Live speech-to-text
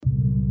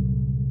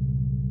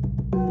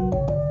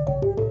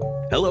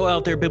Hello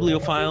out there,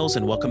 bibliophiles,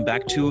 and welcome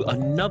back to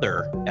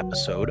another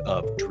episode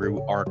of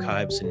Drew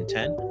Archives in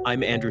 10.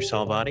 I'm Andrew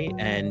Salvati,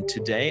 and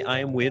today I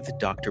am with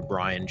Dr.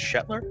 Brian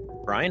Shetler.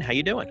 Brian, how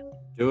you doing?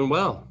 Doing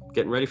well.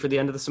 Getting ready for the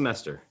end of the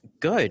semester.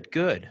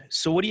 Good.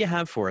 So what do you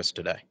have for us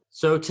today?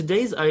 So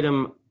today's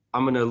item,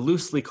 I'm going to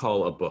loosely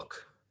call a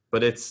book,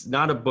 but it's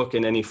not a book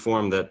in any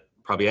form that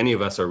probably any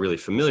of us are really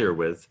familiar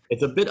with.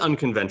 It's a bit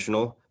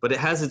unconventional, but it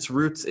has its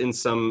roots in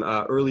some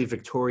early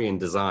Victorian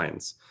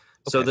designs.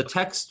 So Okay. the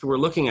text we're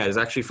looking at is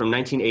actually from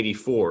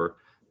 1984,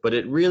 but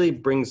it really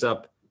brings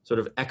up sort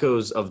of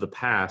echoes of the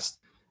past,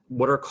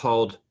 what are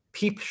called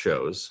peep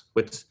shows,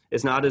 which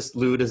is not as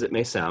lewd as it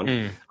may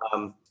sound.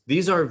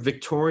 These are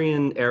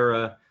Victorian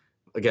era,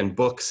 again,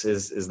 books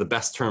is the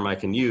best term I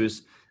can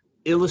use,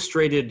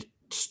 illustrated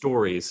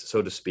stories,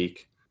 so to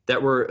speak,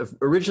 that were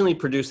originally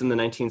produced in the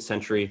 19th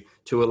century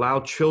to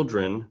allow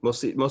children,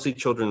 mostly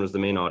children was the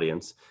main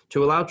audience,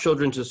 to allow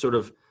children to sort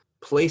of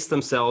place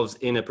themselves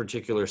in a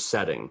particular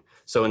setting.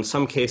 So in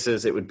some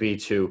cases, it would be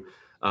to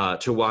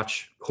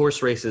watch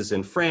horse races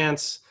in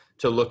France,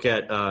 to look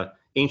at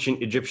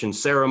ancient Egyptian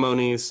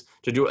ceremonies,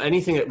 to do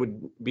anything that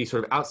would be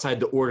sort of outside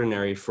the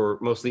ordinary for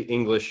mostly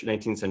English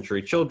 19th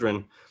century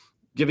children,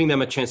 giving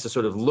them a chance to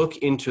sort of look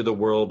into the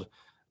world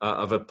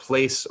of a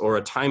place or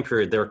a time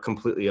period they're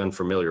completely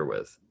unfamiliar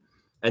with.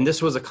 And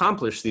this was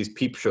accomplished, these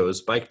peep shows,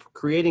 by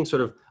creating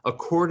sort of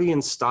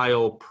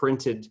accordion-style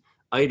printed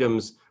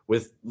items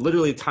with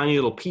literally tiny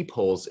little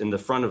peepholes in the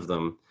front of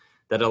them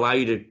that allow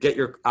you to get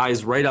your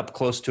eyes right up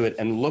close to it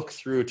and look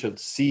through to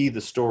see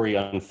the story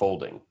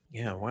unfolding.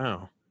 Yeah,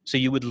 wow. So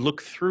you would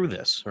look through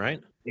this,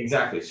 right?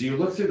 Exactly. So you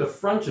look through the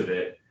front of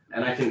it,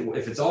 and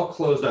if it's all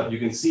closed up, you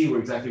can see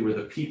exactly where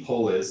the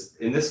peephole is.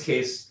 In this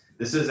case,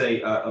 this is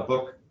a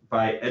book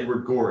by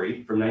Edward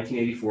Gorey from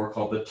 1984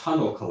 called The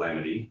Tunnel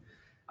Calamity.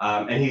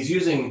 And he's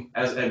using,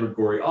 as Edward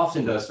Gorey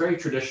often does, very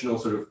traditional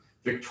sort of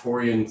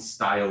Victorian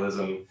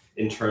stylism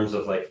in terms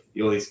of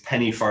these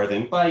penny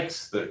farthing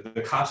bikes,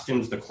 the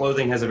costumes, the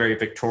clothing has a very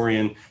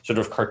Victorian sort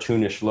of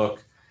cartoonish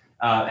look.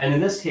 And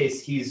in this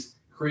case, he's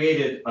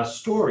created a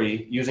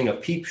story using a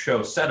peep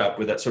show setup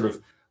with that sort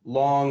of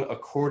long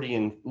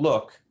accordion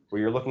look where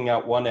you're looking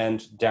out one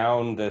end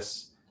down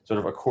this sort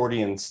of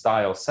accordion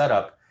style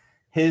setup.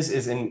 His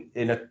is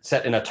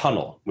set in a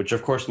tunnel, which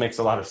of course makes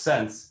a lot of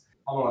sense.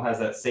 Tunnel has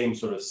that same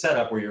sort of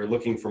setup where you're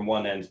looking from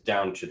one end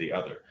down to the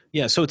other.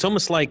 Yeah, so it's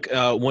almost like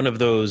one of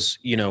those,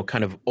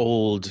 kind of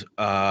old,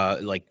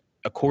 like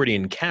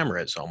accordion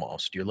cameras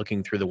almost. You're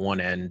looking through the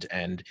one end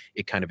and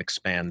it kind of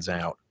expands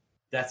out.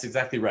 That's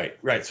exactly right.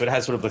 Right. So it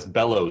has sort of this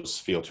bellows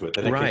feel to it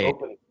that it Right. can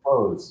open and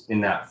close in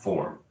that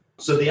form.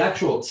 So the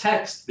actual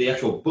text, the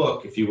actual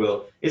book, if you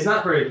will, is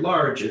not very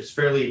large. It's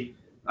fairly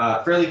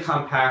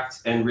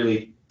compact and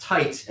really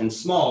tight and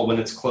small when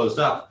it's closed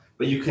up,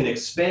 but you can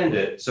expand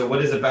it. So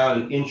what is about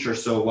an inch or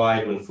so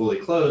wide when fully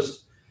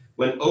closed,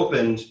 when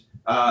opened,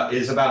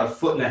 is about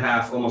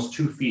 1.5 feet, almost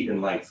 2 feet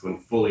in length when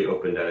fully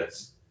opened at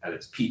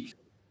its peak.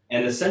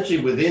 And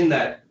essentially within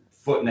that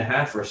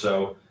 1.5 feet or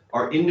so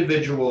are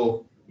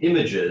individual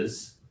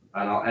images,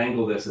 and I'll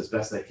angle this as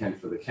best I can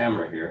for the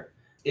camera here,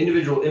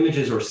 individual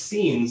images or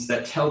scenes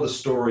that tell the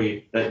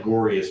story that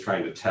Gorey is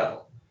trying to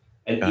tell.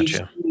 And Gotcha.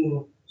 Each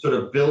scene sort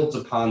of builds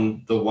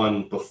upon the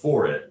one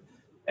before it.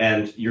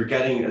 And you're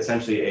getting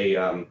essentially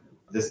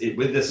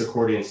with this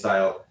accordion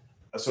style,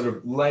 a sort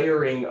of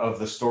layering of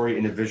the story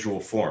in a visual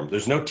form.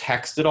 There's no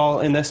text at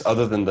all in this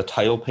other than the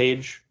title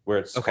page where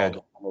it's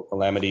called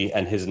Calamity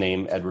and his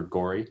name, Edward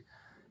Gorey.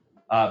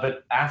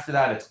 But after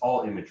that, it's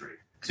all imagery.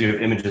 So you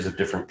have images of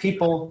different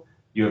people,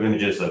 you have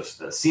images of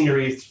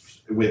scenery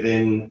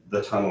within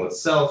the tunnel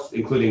itself,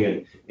 including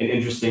an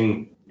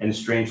interesting and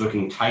strange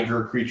looking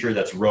tiger creature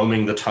that's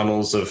roaming the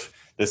tunnels of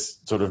this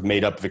sort of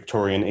made up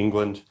Victorian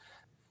England.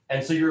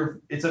 And so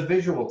it's a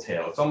visual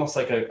tale. It's almost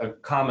like a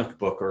comic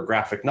book or a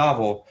graphic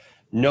novel,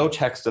 no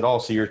text at all.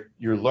 So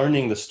you're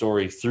learning the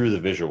story through the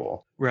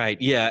visual. Right.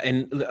 Yeah.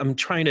 And I'm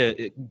trying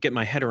to get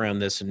my head around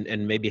this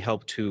and maybe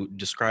help to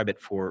describe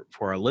it for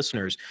our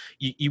listeners.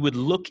 You would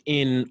look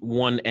in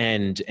one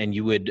end and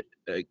you would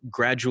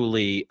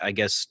gradually, I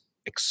guess,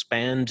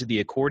 expand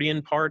the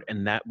accordion part,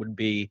 and that would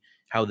be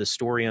how the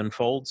story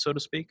unfolds, so to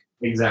speak.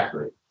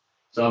 Exactly.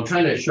 So I'm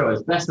trying to show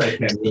as best I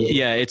can.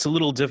 Yeah, it's a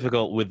little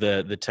difficult with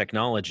the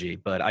technology,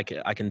 but I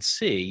can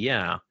see,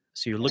 yeah.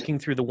 So you're looking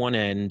through the one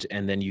end,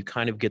 and then you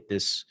kind of get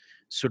this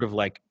sort of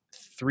like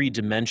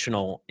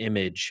three-dimensional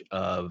image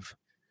of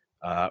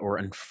or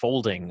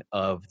unfolding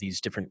of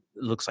these different,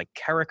 looks like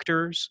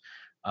characters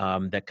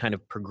that kind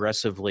of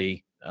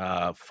progressively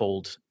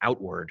fold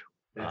outward.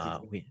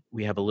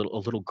 We have a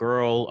little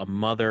girl, a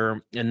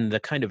mother, and the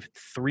kind of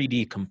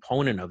 3D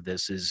component of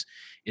this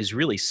is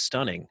really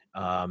stunning.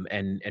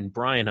 And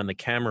Brian on the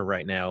camera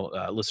right now,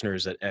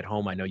 listeners at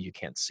home, I know you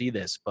can't see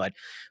this, but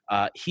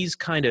he's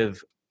kind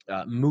of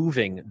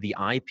moving the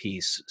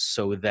eyepiece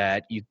so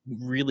that you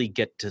really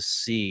get to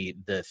see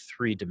the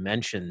three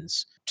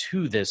dimensions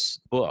to this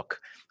book.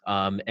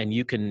 And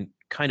you can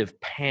kind of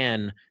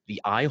pan the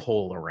eye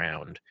hole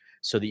around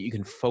so that you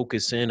can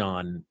focus in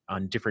on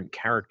different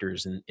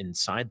characters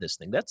inside this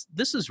thing.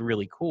 This is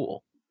really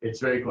cool. It's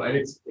very cool, and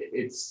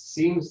it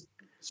seems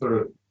sort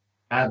of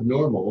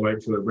abnormal, right,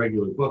 to a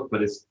regular book,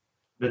 but it's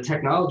the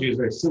technology is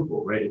very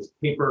simple, right? It's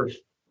paper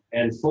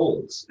and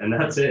folds, and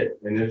that's it.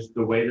 And there's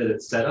the way that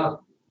it's set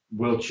up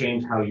will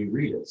change how you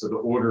read it. So the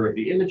order of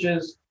the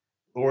images,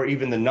 or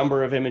even the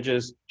number of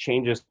images,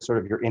 changes sort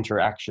of your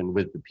interaction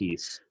with the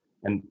piece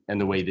and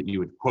the way that you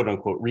would quote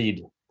unquote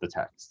read the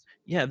text.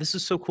 Yeah, this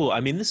is so cool. I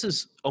mean, this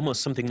is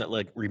almost something that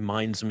like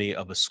reminds me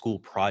of a school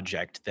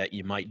project that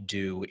you might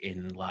do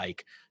in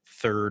like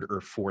third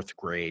or fourth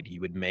grade. You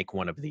would make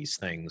one of these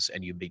things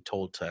and you'd be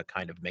told to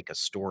kind of make a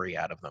story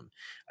out of them.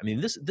 I mean,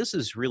 this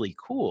is really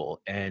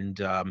cool. And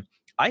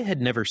I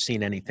had never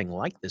seen anything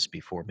like this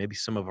before. Maybe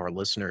some of our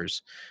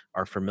listeners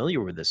are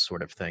familiar with this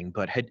sort of thing.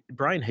 But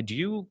Brian, had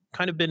you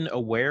kind of been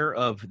aware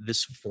of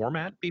this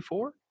format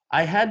before?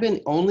 I had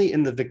been only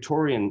in the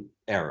Victorian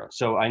era.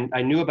 So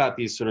I knew about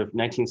these sort of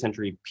 19th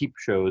century peep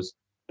shows,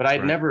 but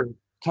I'd Right. never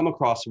come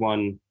across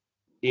one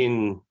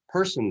in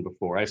person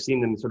before. I've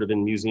seen them sort of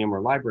in museum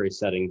or library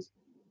settings.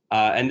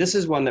 And this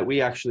is one that we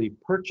actually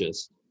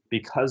purchased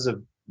because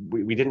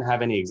we didn't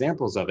have any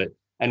examples of it.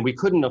 And we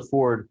couldn't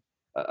afford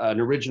an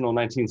original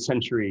 19th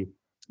century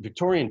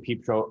Victorian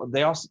peep show.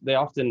 They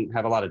often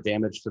have a lot of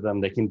damage to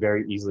them. They can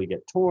very easily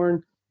get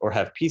torn or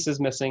have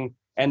pieces missing,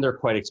 and they're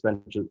quite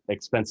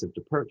expensive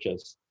to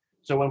purchase.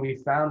 So when we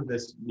found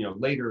this,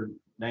 later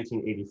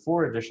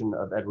 1984 edition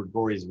of Edward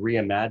Gorey's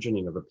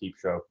reimagining of a peep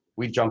show,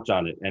 we jumped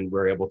on it and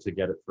were able to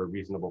get it for a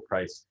reasonable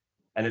price.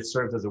 And it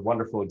serves as a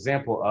wonderful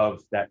example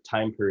of that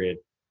time period,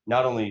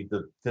 not only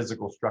the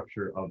physical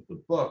structure of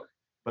the book,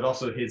 but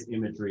also his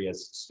imagery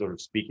as sort of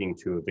speaking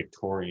to a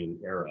Victorian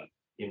era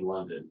in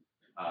London.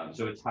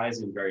 So it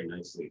ties in very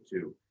nicely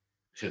to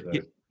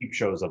the peep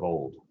shows of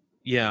old.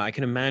 Yeah, I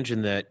can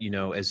imagine that,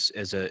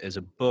 as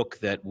a book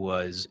that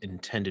was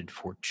intended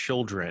for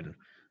children,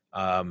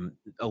 a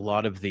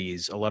lot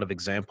of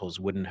examples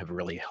wouldn't have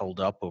really held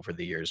up over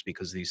the years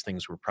because these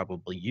things were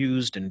probably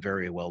used and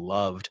very well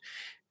loved,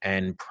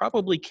 and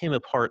probably came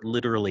apart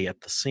literally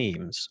at the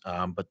seams.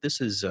 But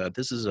this is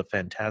a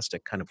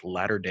fantastic kind of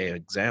latter day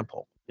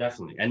example.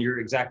 Definitely, and you're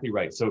exactly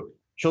right. So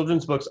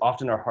children's books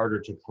often are harder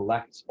to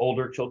collect,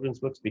 older children's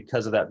books,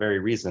 because of that very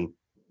reason,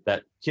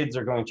 that kids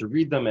are going to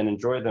read them and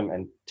enjoy them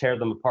and tear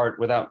them apart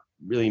without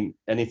really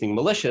anything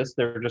malicious.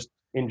 They're just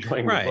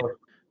enjoying Right. the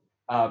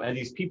book. And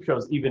these peep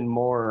shows even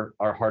more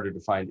are harder to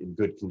find in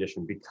good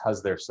condition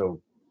because they're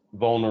so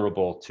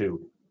vulnerable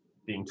to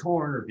being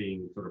torn or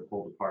being sort of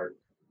pulled apart.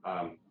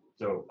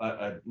 So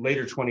a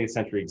later 20th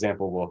century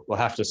example will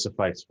have to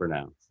suffice for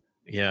now.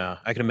 Yeah,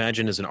 I can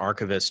imagine as an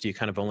archivist, you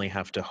kind of only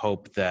have to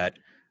hope that,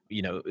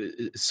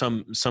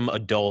 some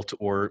adult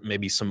or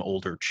maybe some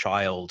older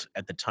child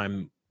at the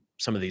time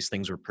some of these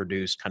things were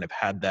produced kind of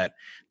had that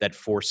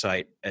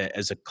foresight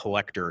as a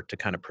collector to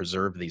kind of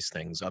preserve these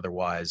things.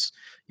 Otherwise,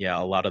 yeah,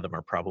 a lot of them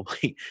are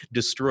probably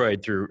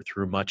destroyed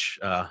through much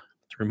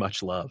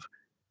love.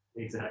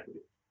 Exactly.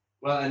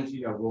 Well, and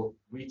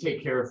we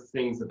take care of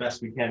things the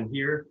best we can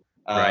here.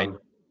 Right.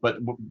 But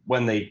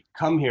when they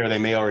come here, they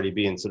may already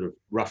be in sort of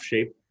rough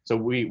shape. So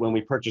when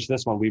we purchased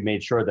this one, we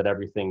made sure that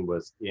everything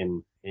was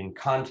in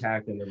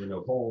contact and there were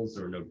no holes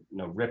or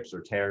no rips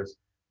or tears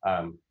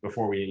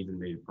before we even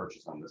made a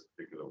purchase on this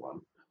particular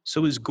one.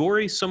 So is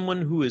Gorey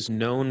someone who is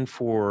known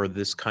for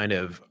this kind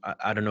of,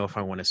 I don't know if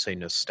I want to say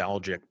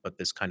nostalgic, but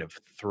this kind of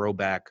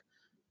throwback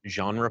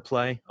genre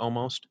play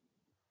almost?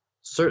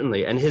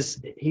 Certainly, and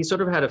he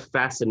sort of had a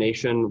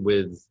fascination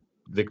with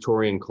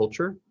Victorian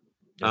culture.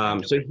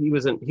 So he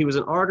was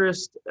an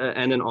artist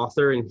and an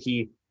author, and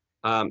he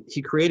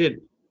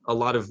created a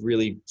lot of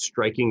really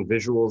striking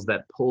visuals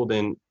that pulled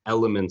in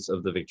elements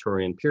of the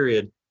Victorian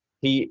period.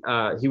 He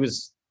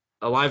was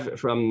alive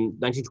from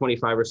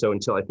 1925 or so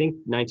until I think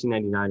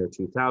 1999 or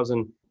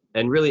 2000,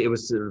 and really it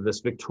was sort of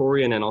this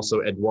Victorian and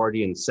also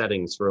Edwardian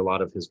settings for a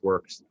lot of his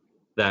works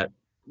that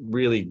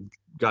really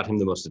got him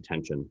the most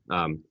attention.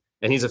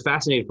 And he's a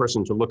fascinating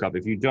person to look up.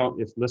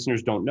 If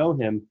listeners don't know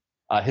him,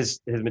 his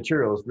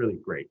material is really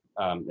great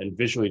and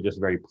visually just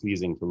very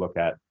pleasing to look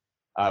at.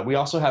 We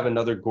also have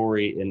another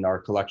Gorey in our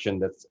collection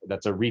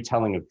that's a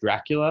retelling of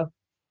Dracula,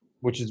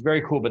 which is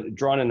very cool, but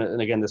drawn in,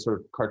 and again, this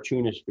sort of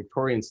cartoonish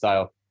Victorian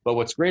style. But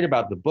what's great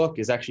about the book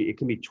is actually it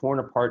can be torn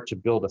apart to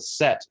build a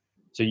set.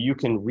 So you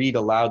can read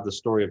aloud the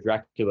story of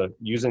Dracula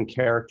using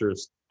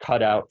characters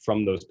cut out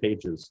from those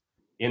pages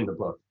in the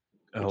book.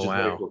 Oh,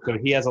 wow. Cool. So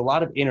he has a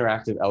lot of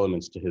interactive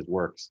elements to his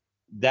works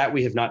that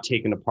we have not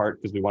taken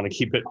apart because we want to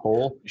keep it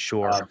whole.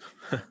 Sure.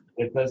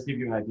 It does give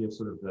you an idea of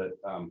sort of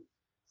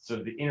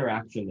the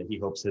interaction that he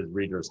hopes his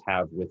readers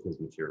have with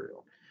his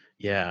material.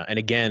 Yeah, and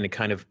again, it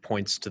kind of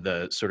points to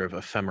the sort of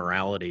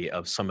ephemerality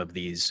of some of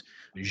these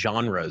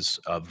genres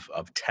of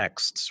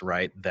texts,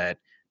 right? That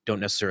don't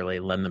necessarily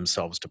lend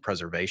themselves to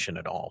preservation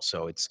at all.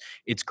 So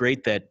it's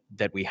great that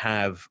we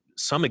have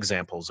some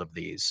examples of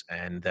these,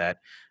 and that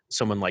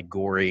someone like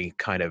Gorey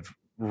kind of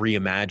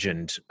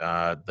reimagined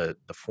the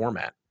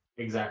format.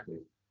 Exactly.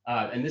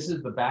 And this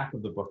is the back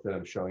of the book that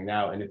I'm showing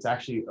now. And it's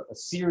actually a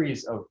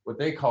series of what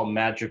they call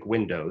magic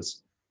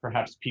windows.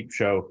 Perhaps Peep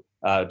Show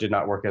did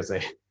not work as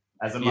a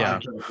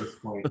moniker at this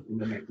point in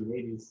the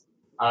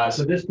 1980s.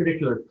 So this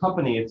particular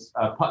company, it's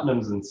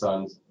Putnam's and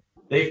Sons.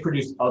 They've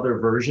produced other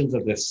versions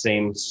of this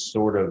same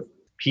sort of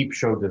Peep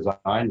Show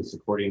design, this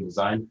accordion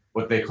design,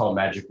 what they call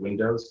magic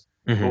windows.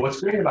 Mm-hmm. But what's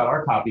great about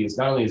our copy is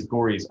not only is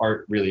Gorey's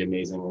art really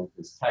amazing with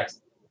his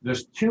text,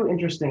 there's two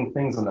interesting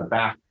things on the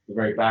back, the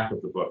very back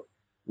of the book.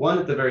 One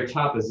at the very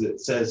top is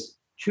it says,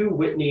 "To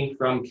Whitney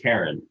from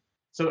Karen."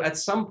 So at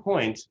some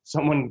point,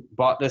 someone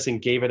bought this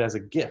and gave it as a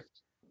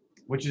gift,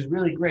 which is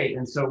really great.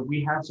 And so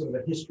we have sort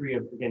of a history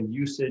of, again,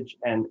 usage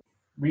and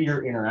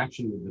reader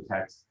interaction with the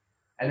text.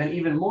 And then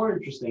even more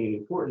interesting and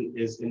important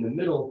is in the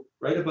middle,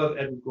 right above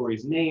Edward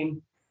Gorey's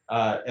name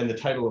and the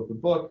title of the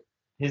book,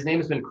 his name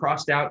has been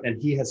crossed out and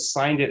he has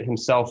signed it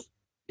himself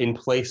in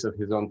place of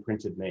his own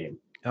printed name.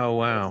 Oh,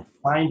 wow.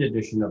 Signed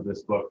edition of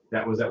this book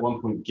that was at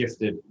one point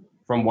gifted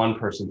from one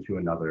person to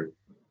another,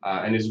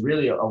 and is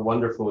really a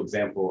wonderful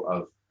example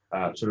of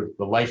sort of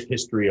the life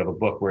history of a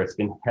book where it's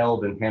been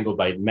held and handled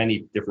by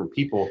many different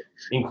people,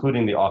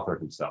 including the author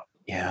himself.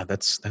 Yeah,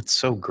 that's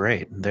so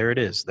great. There it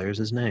is. There's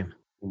his name.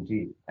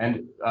 Indeed.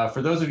 And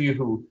for those of you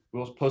who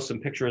will post some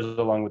pictures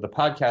along with the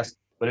podcast,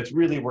 but it's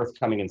really worth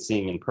coming and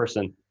seeing in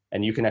person.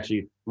 And you can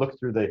actually look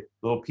through the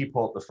little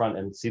peephole at the front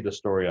and see the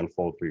story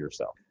unfold for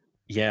yourself.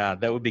 Yeah,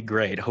 that would be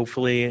great.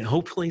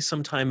 Hopefully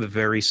sometime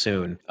very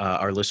soon,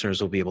 our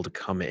listeners will be able to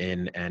come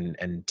in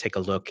and take a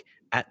look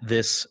at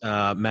this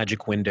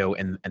magic window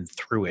and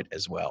through it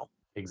as well.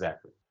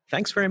 Exactly.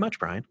 Thanks very much,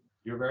 Brian.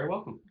 You're very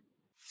welcome.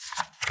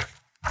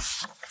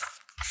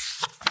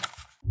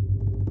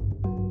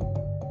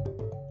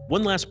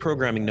 One last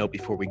programming note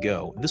before we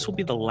go. This will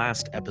be the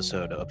last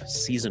episode of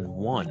Season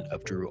 1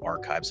 of Drew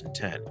Archives in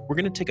 10. We're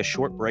going to take a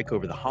short break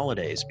over the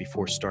holidays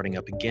before starting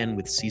up again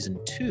with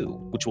Season 2,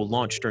 which will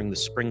launch during the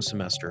spring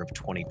semester of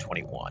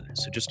 2021,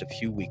 so just a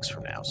few weeks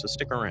from now, so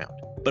stick around.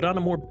 But on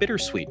a more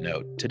bittersweet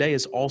note, today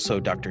is also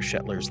Dr.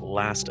 Shetler's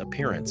last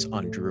appearance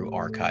on Drew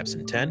Archives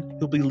in 10.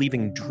 He'll be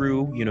leaving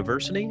Drew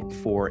University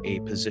for a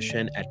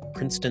position at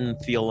Princeton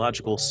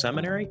Theological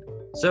Seminary.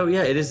 So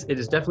yeah, it is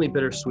definitely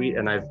bittersweet,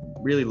 and I've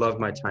really loved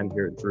my time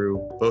here at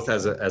Drew, both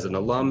as an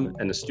alum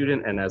and a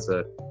student and as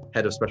a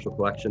head of special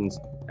collections.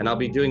 And I'll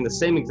be doing the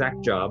same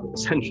exact job,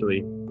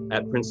 essentially,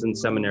 at Princeton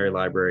Seminary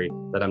Library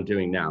that I'm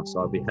doing now.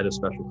 So I'll be head of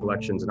special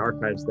collections and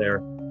archives there,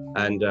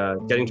 and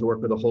getting to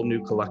work with a whole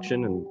new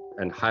collection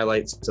and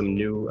highlight some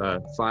new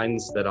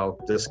finds that I'll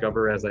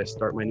discover as I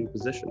start my new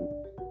position.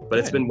 But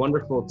it's been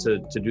wonderful to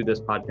do this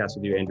podcast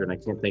with you, Andrew, and I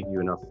can't thank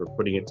you enough for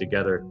putting it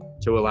together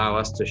to allow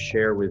us to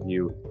share with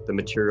you the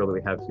material that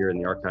we have here in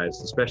the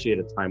archives, especially at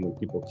a time when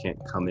people can't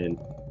come in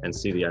and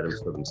see the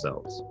items for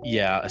themselves.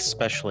 Yeah,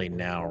 especially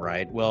now,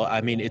 right? Well, I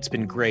mean, it's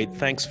been great.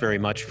 Thanks very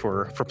much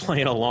for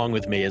playing along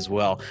with me as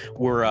well.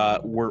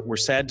 We're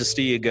sad to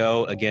see you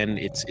go. Again,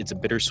 it's a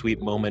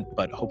bittersweet moment,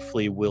 but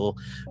hopefully we'll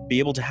be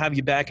able to have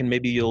you back, and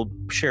maybe you'll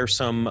share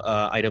some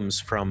items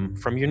from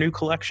your new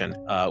collection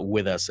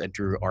with us at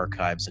Drew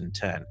Archives in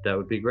 10. That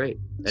would be great.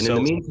 And in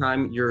the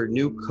meantime, your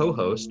new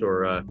co-host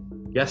or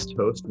guest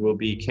host will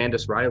be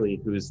Candace Riley,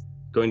 who's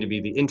going to be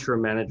the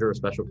interim manager of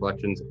special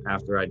collections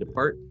after I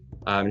depart.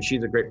 And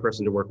she's a great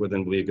person to work with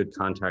and will be a good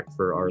contact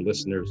for our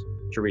listeners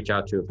to reach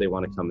out to if they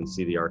want to come and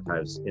see the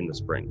archives in the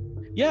spring.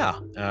 Yeah.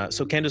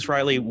 So Candace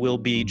Riley will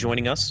be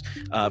joining us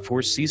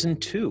for Season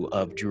 2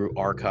 of Drew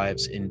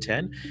Archives in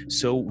 10.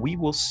 So we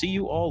will see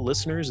you all,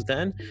 listeners,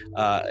 then.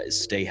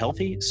 Stay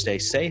healthy, stay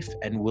safe,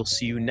 and we'll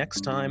see you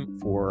next time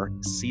for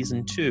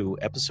Season 2,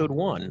 Episode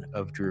 1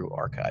 of Drew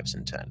Archives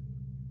in 10.